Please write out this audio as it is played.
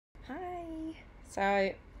So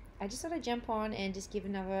I just thought I'd jump on and just give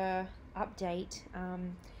another update.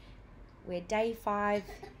 We're day 5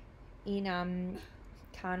 in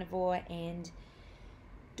Carnivore and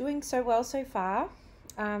doing so well so far.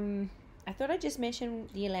 I thought I'd just mention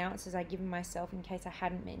the allowances I've given myself in case I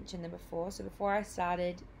hadn't mentioned them before. So before I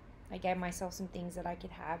started, I gave myself some things that I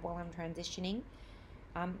could have while I'm transitioning.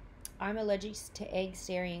 I'm allergic to eggs,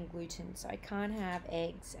 dairy and gluten, so I can't have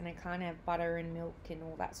eggs and I can't have butter and milk and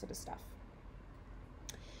all that sort of stuff.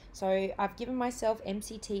 So I've given myself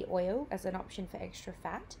MCT oil as an option for extra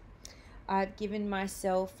fat. I've given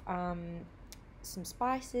myself some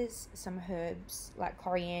spices, some herbs like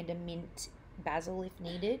coriander, mint, basil if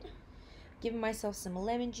needed. Given myself some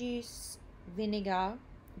lemon juice, vinegar,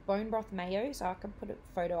 bone broth mayo, so I can put a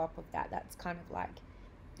photo up of that. That's kind of like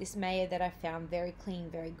this mayo that I found, very clean,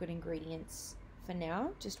 very good ingredients for now,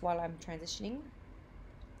 just while I'm transitioning.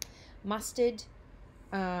 Mustard,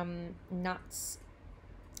 nuts,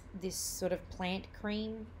 this sort of plant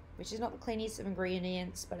cream, which is not the cleanest of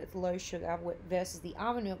ingredients, but it's low sugar versus the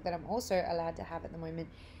almond milk that I'm also allowed to have at the moment,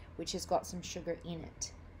 which has got some sugar in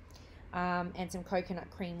it. And some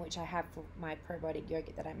coconut cream, which I have for my probiotic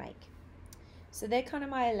yogurt that I make. So they're kind of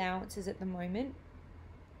my allowances at the moment.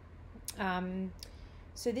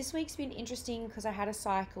 So this week's been interesting because I had a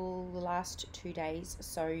cycle the last 2 days,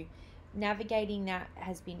 so navigating that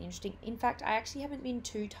has been interesting. In fact, I actually haven't been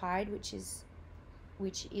too tired, which is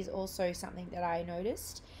also something that I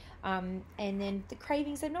noticed. And then the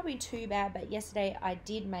cravings have not been too bad, but yesterday I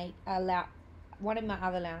did one of my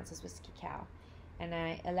other allowances was cacao, and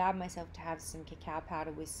I allowed myself to have some cacao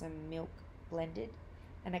powder with some milk blended,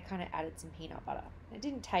 and I kind of added some peanut butter. It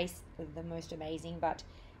didn't taste the most amazing, but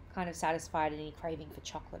kind of satisfied any craving for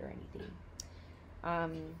chocolate or anything.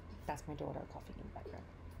 That's my daughter coughing in the background.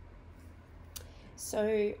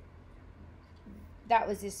 So that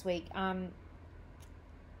was this week.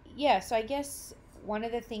 Yeah, so I guess one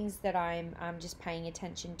of the things that I'm just paying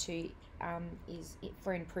attention to is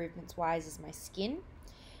for improvements wise is my skin.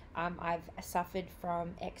 I've suffered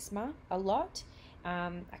from eczema a lot.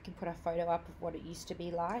 I can put a photo up of what it used to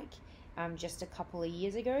be like just a couple of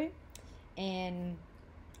years ago, and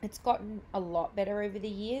it's gotten a lot better over the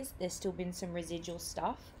years. There's still been some residual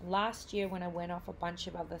stuff. Last year when I went off a bunch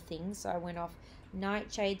of other things, so I went off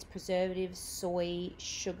nightshades, preservatives, soy,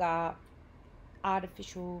 sugar,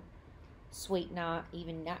 artificial sweetener,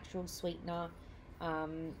 even natural sweetener,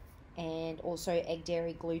 and also egg,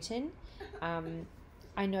 dairy, gluten.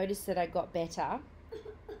 I noticed that I got better,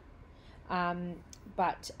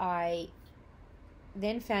 but I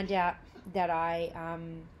then found out that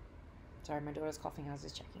sorry, my daughter's coughing, I was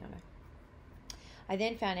just checking on her. I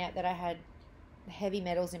then found out that I had heavy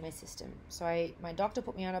metals in my system, so my doctor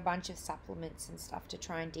put me on a bunch of supplements and stuff to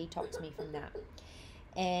try and detox me from that,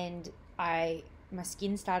 and my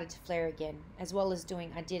skin started to flare again, as well as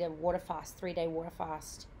I did a water fast, 3-day water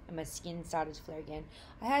fast, and my skin started to flare again.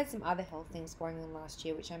 I had some other health things going on last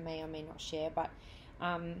year, which I may or may not share, but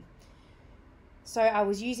so I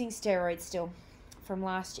was using steroids still from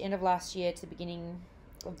end of last year to the beginning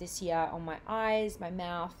of this year on my eyes, my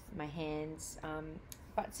mouth, my hands,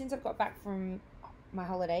 but since I've got back from my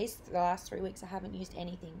holidays, the last 3 weeks, I haven't used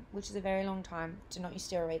anything, which is a very long time to not use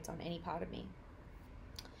steroids on any part of me.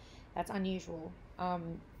 That's unusual,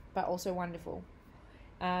 but also wonderful.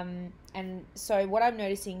 And so what I'm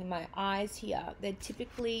noticing in my eyes here, they're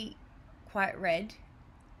typically quite red.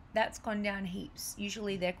 That's gone down heaps.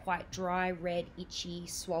 Usually they're quite dry, red, itchy,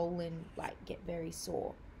 swollen, like get very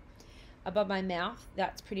sore. Above my mouth,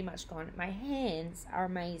 that's pretty much gone. My hands are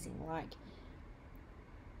amazing. Like,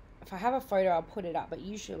 if I have a photo, I'll put it up, but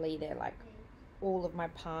usually they're like, all of my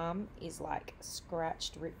palm is like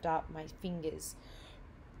scratched, ripped up, my fingers.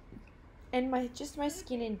 And my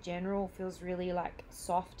skin in general feels really like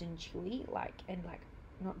soft and chewy, and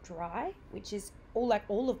not dry, which is all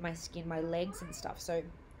of my skin, my legs and stuff. So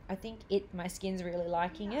I think my skin's really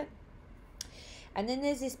liking it. And then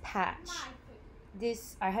there's this patch.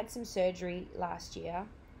 I had some surgery last year,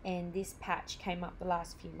 and this patch came up the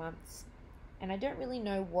last few months, and I don't really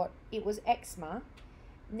know what it was. Eczema.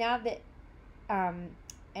 Now that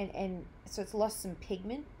and so it's lost some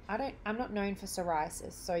pigment. I'm not known for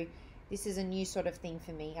psoriasis, so this is a new sort of thing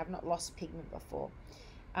for me. I've not lost pigment before.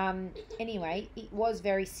 Anyway, it was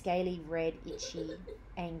very scaly, red, itchy,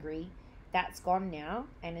 angry. That's gone now,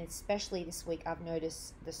 and especially this week I've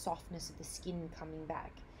noticed the softness of the skin coming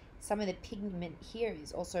back. Some of the pigment here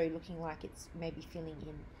is also looking like it's maybe filling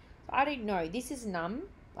in. So I don't know. This is numb.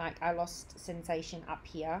 Like, I lost sensation up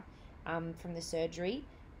here from the surgery.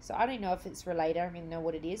 So I don't know if it's related. I don't even know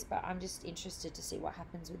what it is, but I'm just interested to see what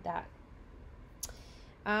happens with that.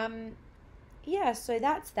 yeah, so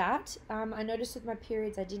that's that. I noticed with my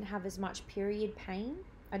periods I didn't have as much period pain.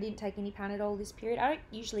 I didn't take any Panadol this period. I don't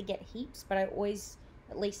usually get heaps, but I always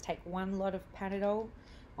at least take one lot of Panadol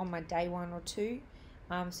on my day 1 or 2.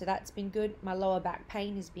 So that's been good. My lower back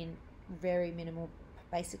pain has been very minimal,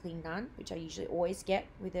 basically none, which I usually always get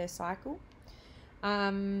with a cycle.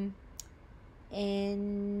 And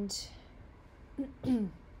what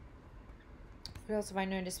else have I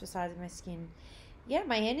noticed besides my skin? Yeah,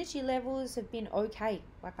 my energy levels have been okay.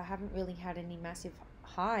 Like, I haven't really had any massive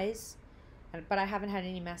highs, but I haven't had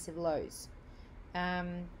any massive lows.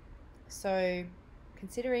 So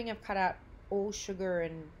considering I've cut out all sugar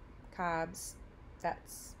and carbs,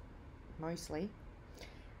 that's mostly,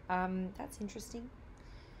 that's interesting.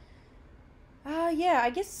 Yeah, I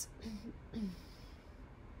guess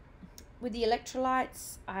with the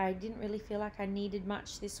electrolytes, I didn't really feel like I needed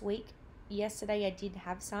much this week. Yesterday I did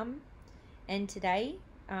have some, and today,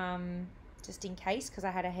 just in case, because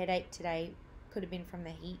I had a headache today, could have been from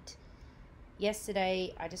the heat.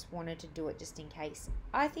 Yesterday I just wanted to do it just in case.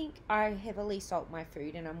 I think I heavily salt my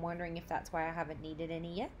food, and I'm wondering if that's why I haven't needed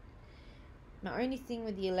any yet. My only thing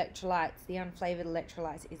with the electrolytes, the unflavored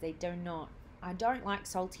electrolytes, is I don't like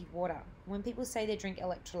salty water. When people say they drink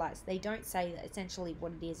electrolytes, they don't say that essentially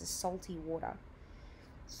what it is salty water.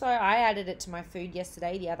 So I added it to my food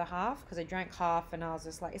yesterday, the other half, because I drank half and I was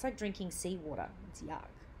just like, it's like drinking seawater. It's yuck.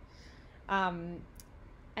 And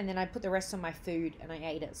then I put the rest on my food and I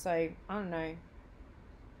ate it. So I don't know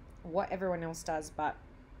what everyone else does, but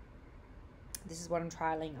this is what I'm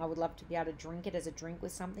trialing. I would love to be able to drink it as a drink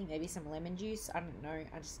with something, maybe some lemon juice. I don't know.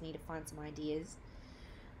 I just need to find some ideas.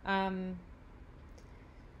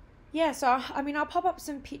 Yeah, so I mean, I'll pop up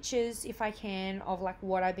some pictures if I can of like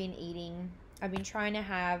what I've been eating. I've been trying to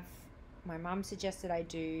have, my mum suggested I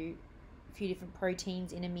do a few different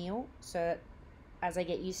proteins in a meal, so that as I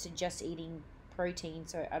get used to just eating protein,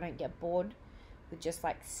 so I don't get bored with just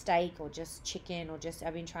like steak or just chicken, or just,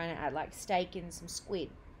 I've been trying to add like steak and some squid,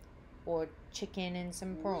 or chicken and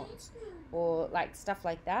some prawns, or like stuff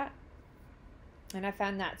like that. And I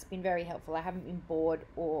found that's been very helpful. I haven't been bored,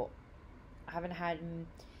 or I haven't had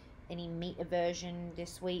any meat aversion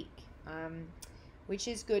this week, which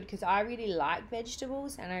is good because I really like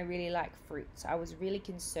vegetables and I really like fruits. I was really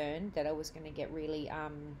concerned that I was going to get really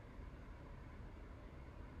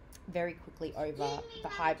very quickly over the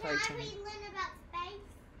high protein. Learn about space?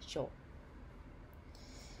 Sure.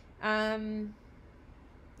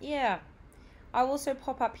 Yeah. I'll also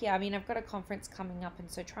pop up here. I mean, I've got a conference coming up, and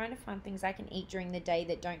so trying to find things I can eat during the day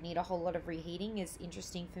that don't need a whole lot of reheating is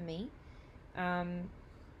interesting for me.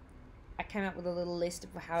 I came up with a little list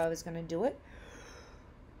of how I was going to do it,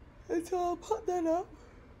 and so I'll put that up.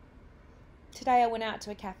 Today I went out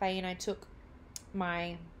to a cafe and I took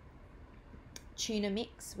my tuna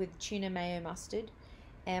mix with tuna mayo mustard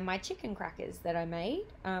and my chicken crackers that I made,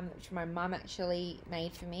 which my mum actually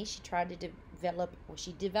made for me. She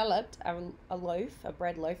developed a loaf, a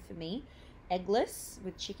bread loaf for me, eggless,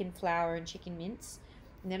 with chicken flour and chicken mince.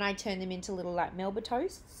 And then I turned them into little like Melba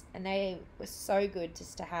toasts, and they were so good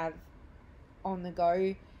just to have on the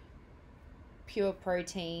go, pure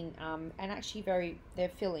protein, and actually they're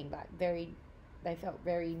filling, like they felt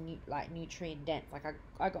very nutrient dense. Like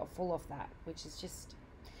I got full off that, which is just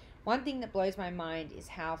one thing that blows my mind, is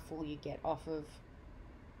how full you get off of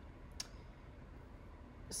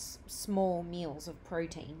small meals of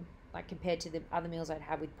protein, like compared to the other meals I'd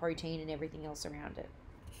have with protein and everything else around it.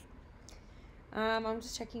 I'm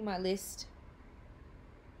just checking my list.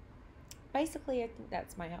 Basically, I think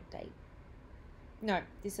that's my update. No,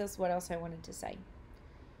 this is what else I wanted to say.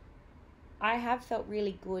 I have felt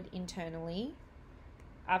really good internally.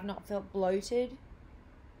 I've not felt bloated,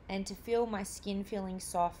 and to feel my skin feeling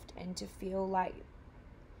soft, and to feel like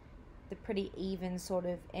the pretty even sort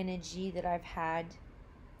of energy that I've had,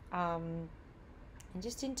 and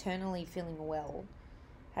just internally feeling well,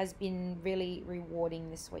 has been really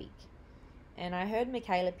rewarding this week. And I heard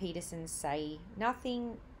Michaela Peterson say,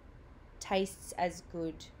 nothing tastes as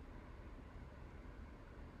good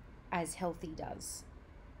as healthy does,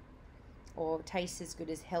 or tastes as good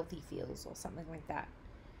as healthy feels, or something like that.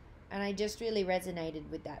 And I just really resonated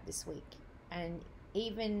with that this week. And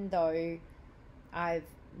even though I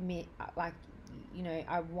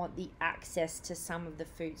want the access to some of the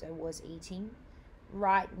foods I was eating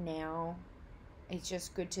right now, it's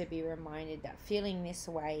just good to be reminded that feeling this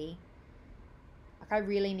way, like I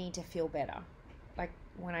really need to feel better. Like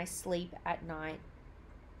when I sleep at night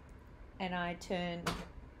and I turn,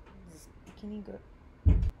 can you go?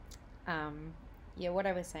 What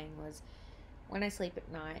I was saying was, when I sleep at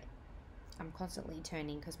night, I'm constantly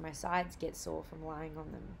turning because my sides get sore from lying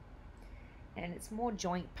on them. and it's more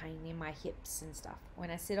joint pain in my hips and stuff. When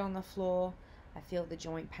I sit on the floor, I feel the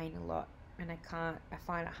joint pain a lot, and I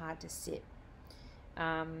find it hard to sit,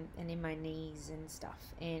 and in my knees and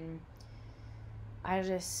stuff. And I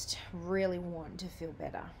just really want to feel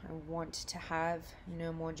better. I want to have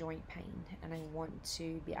no more joint pain, and I want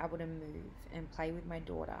to be able to move and play with my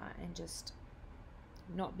daughter and just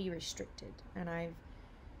not be restricted. And I've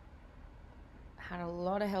had a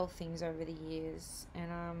lot of health things over the years,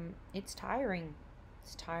 and it's tiring.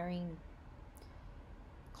 It's tiring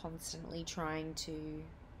constantly trying to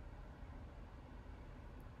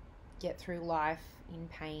get through life in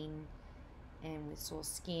pain and with sore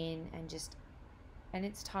skin, and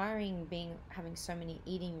it's tiring having so many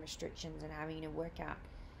eating restrictions and having to work out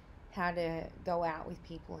how to go out with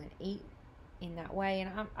people and eat in that way.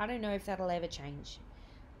 And I don't know if that'll ever change.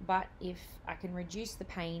 But if I can reduce the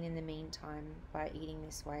pain in the meantime by eating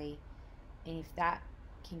this way, and if that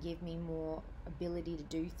can give me more ability to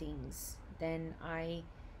do things, then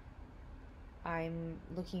I'm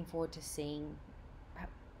looking forward to seeing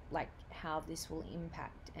how this will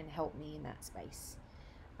impact and help me in that space.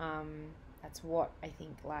 That's what I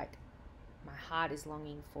think my heart is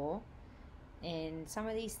longing for. And some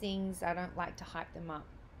of these things, I don't like to hype them up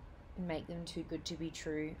and make them too good to be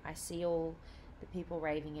true. I see all the people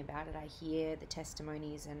raving about it. I hear the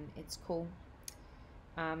testimonies, and it's cool.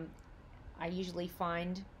 I usually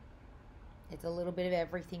find it's a little bit of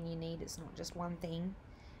everything you need. It's not just one thing.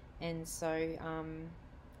 And so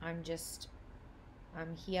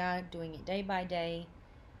I'm here doing it day by day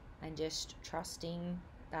and just trusting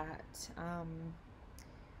that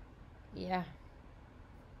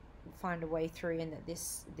find a way through, and that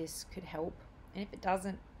this could help. And if it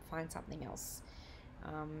doesn't, find something else.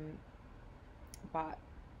 But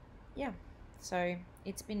yeah, so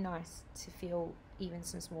it's been nice to feel even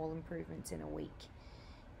some small improvements in a week.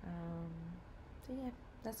 So yeah,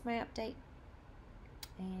 that's my update,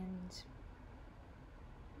 and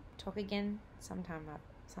talk again sometime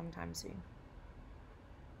soon.